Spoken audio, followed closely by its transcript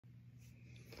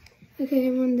Okay,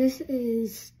 everyone, this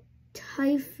is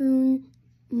Typhoon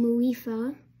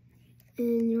Muifa,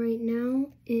 and right now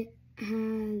it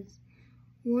has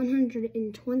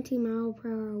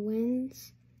 120-mile-per-hour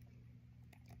winds,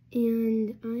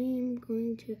 and I am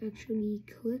going to actually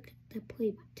click the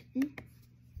play button and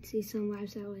see some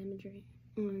lifestyle imagery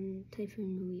on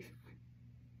Typhoon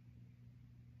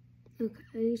Muifa.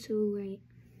 Okay, so right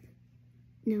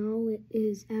now it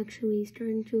is actually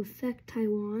starting to affect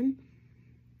Taiwan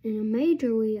in a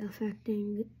major way,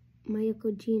 affecting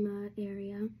Miyakojima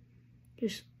area,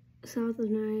 just south of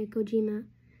Miyakojima.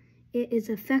 It is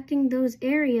affecting those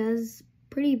areas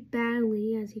pretty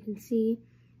badly, as you can see.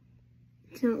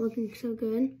 It's not looking so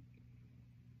good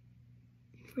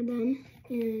for them,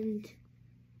 and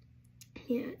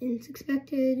yeah, it's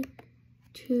expected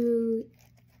to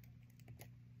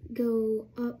go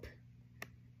up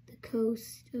the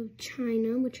coast of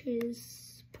China, which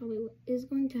is probably what is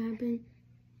going to happen,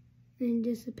 and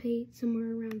dissipate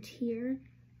somewhere around here,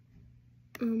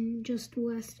 just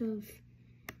west of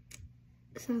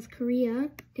South Korea.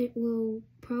 It will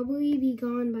probably be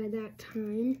gone by that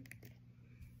time,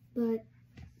 but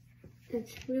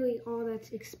that's really all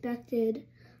that's expected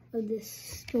of this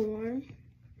storm.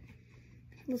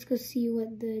 Let's go see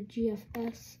what the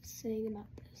GFS is saying about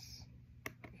this.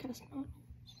 Test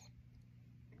models.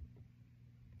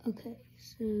 Okay,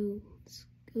 so let's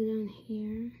go down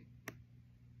here.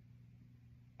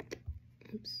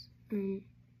 Oops. Yeah,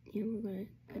 we're gonna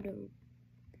go to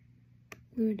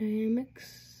lower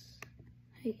dynamics,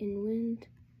 height and wind.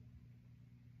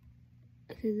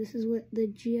 Okay, this is what the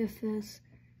GFS is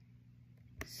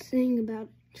saying about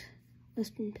it.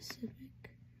 Western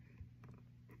Pacific.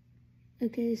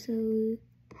 Okay, so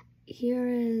here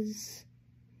is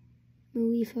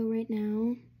Muifa right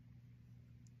now.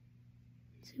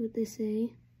 Let's see what they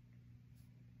say.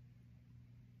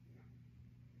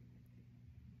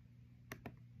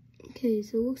 Okay,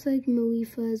 so it looks like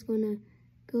Muifa is gonna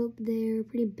go up there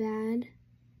pretty bad.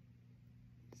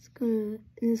 It's gonna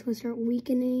start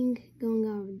weakening, going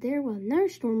over there, while another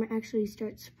storm actually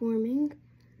starts forming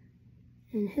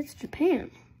and hits Japan.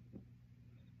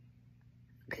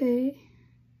 Okay,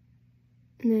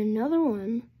 and then another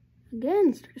one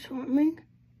again starts forming,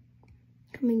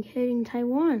 hitting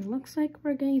Taiwan. Looks like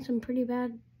we're getting some pretty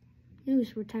bad news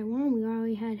for Taiwan. We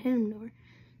already had Hindenburg.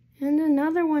 And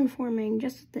another one forming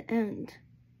just at the end.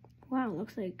 Wow,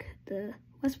 looks like the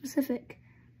West Pacific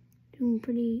doing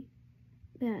pretty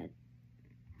bad.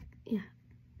 Yeah.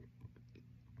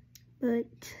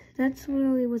 But that's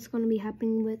really what's going to be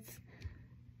happening with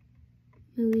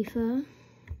Muifa.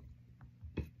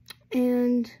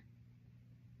 And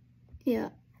yeah,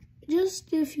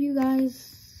 just if you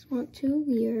guys want to,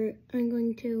 I'm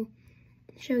going to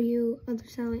show you other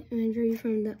satellite imagery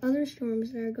from the other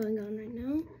storms that are going on right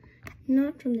now.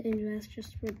 Not from the NUS,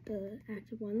 just for the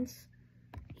active ones.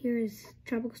 Here is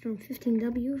Tropical Storm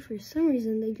 15W. For some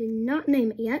reason, they did not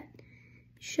name it yet.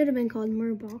 It should have been called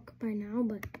Murbach by now,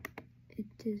 but it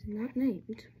is not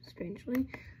named, strangely.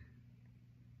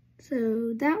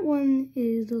 So that one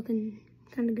is looking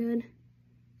kind of good.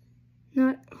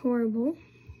 Not horrible.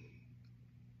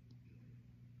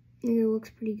 It looks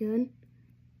pretty good.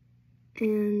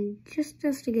 And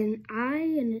just again,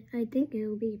 I think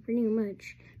it'll be pretty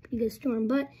much a pretty good storm,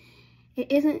 but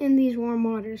it isn't in these warm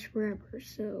waters forever,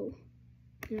 so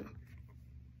you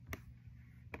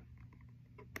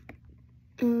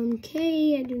know.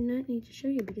 K, I do not need to show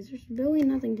you because there's really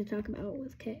nothing to talk about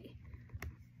with K.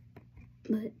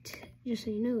 But just so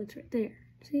you know, it's right there.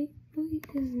 See, really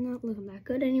is not looking that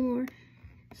good anymore,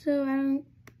 so I don't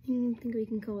even think we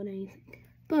can call it anything.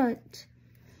 But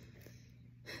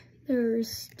there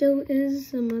still is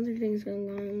some other things going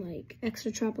on, like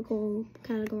extratropical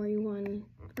category 1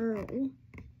 Earl.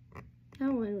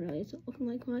 That one really isn't looking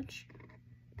like much,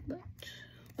 but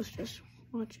let's just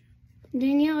watch it.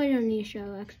 Danielle, I don't need to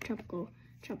show tropical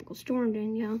storm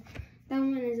Danielle. That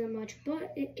one isn't much,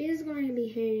 but it is going to be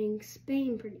hitting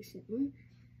Spain pretty soon.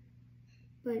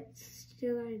 But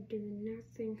still, I do not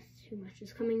think too much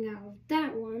is coming out of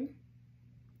that one,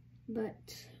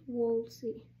 but we'll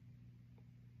see.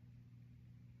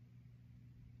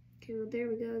 Okay, well, there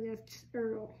we go. That's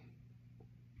Earl.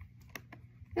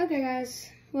 Okay,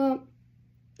 guys. Well,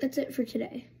 that's it for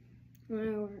today on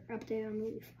our update on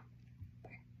Muifa.